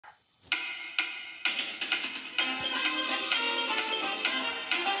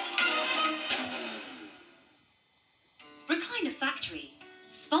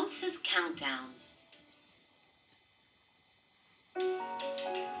Sponsors Countdown.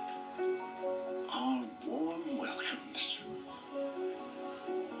 Our warm welcomes,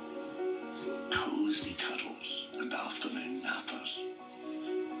 cozy cuddles and afternoon nappers.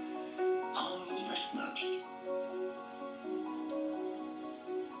 Our listeners,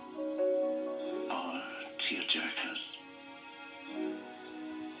 our tearjerkers.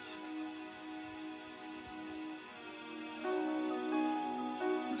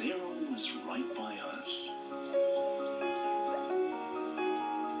 They're always right by us.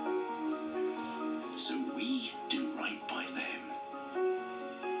 So we do right by them.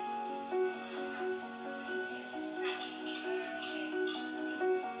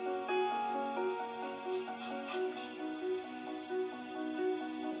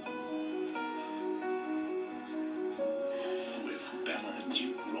 With Bella and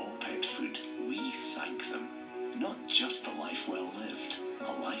Duke raw pet food, we thank them. Not just a life well lived,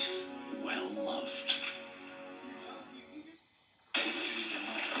 a life well loved.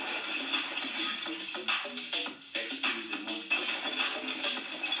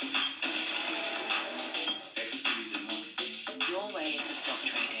 Your way into stock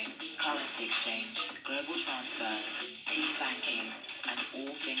trading, currency exchange, global transfers, banking, and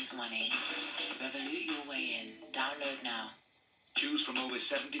all things money. Revoult your way in. Download now. Choose from over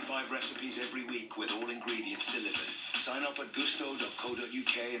 75 recipes every week with all ingredients delivered. Sign up at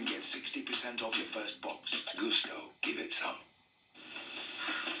gusto.co.uk and get 60% off your first box. Gusto, give it some.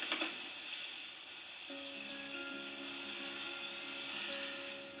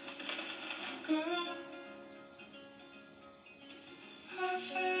 Girl,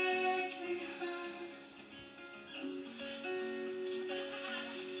 perfectly hurt.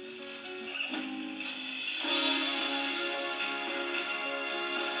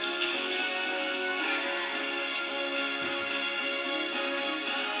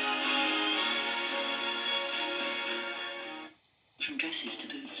 From dresses to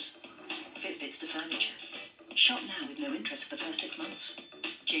boots, Fitbits to furniture. Shop now with no interest for the first 6 months.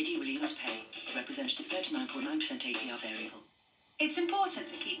 JD Williams Pay, representative 39.9% APR variable. It's important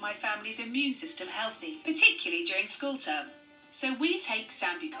to keep my family's immune system healthy, particularly during school term. So we take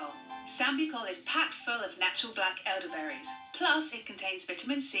Sambucol. Sambucol is packed full of natural black elderberries. Plus, it contains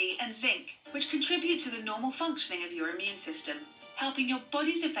vitamin C and zinc, which contribute to the normal functioning of your immune system, helping your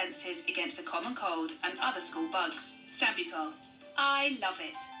body's defences against the common cold and other school bugs. Sambucol. I love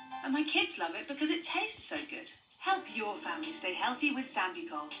it. And my kids love it because it tastes so good. Help your family stay healthy with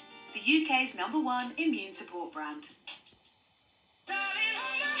Sambucol, the UK's #1 immune support brand.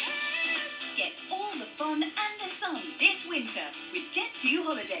 Get all the fun and the sun this winter with Jet2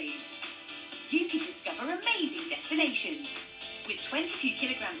 Holidays. You can discover amazing destinations with 22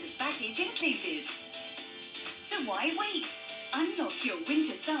 kilograms of baggage included. So why wait? Unlock your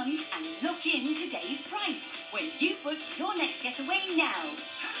winter sun and lock in today's price when you book your next getaway now.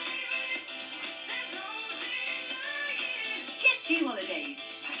 Jet2 Holidays.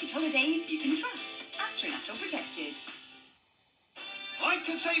 Package holidays you can trust. After National Protected. Like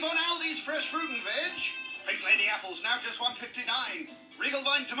to save on Aldi's fresh fruit and veg? Pink Lady apples now just $1.59. Regal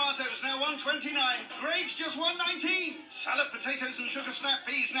Vine tomatoes now $1.29. Grapes just $1.19. Salad potatoes and sugar snap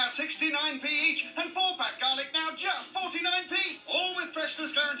peas now 69p each. And 4-pack garlic now just 49p. All with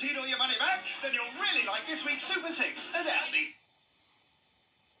freshness guaranteed or your money back. Then you'll really like this week's Super 6 at Aldi.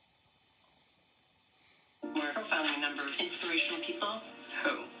 We're profiling a number of inspirational people.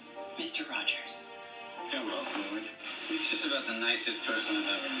 Who? Mr. Rogers. Hello, Floyd. He's just about the nicest person I've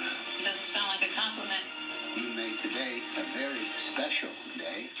ever met. Doesn't sound like a compliment. You made today a very special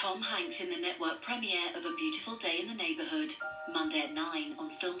day. Tom Hanks in the network premiere of A Beautiful Day in the Neighbourhood, Monday at 9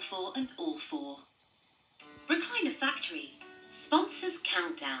 on Film 4 and All 4. Recliner Factory, Sponsors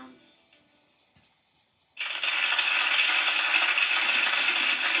Countdown.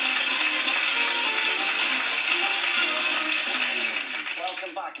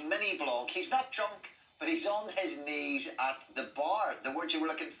 Welcome back. Mini vlog. He's not drunk, but he's on his knees at the bar. The word you were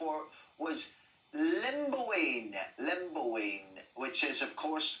looking for was limboing, which is, of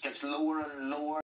course, gets lower and lower.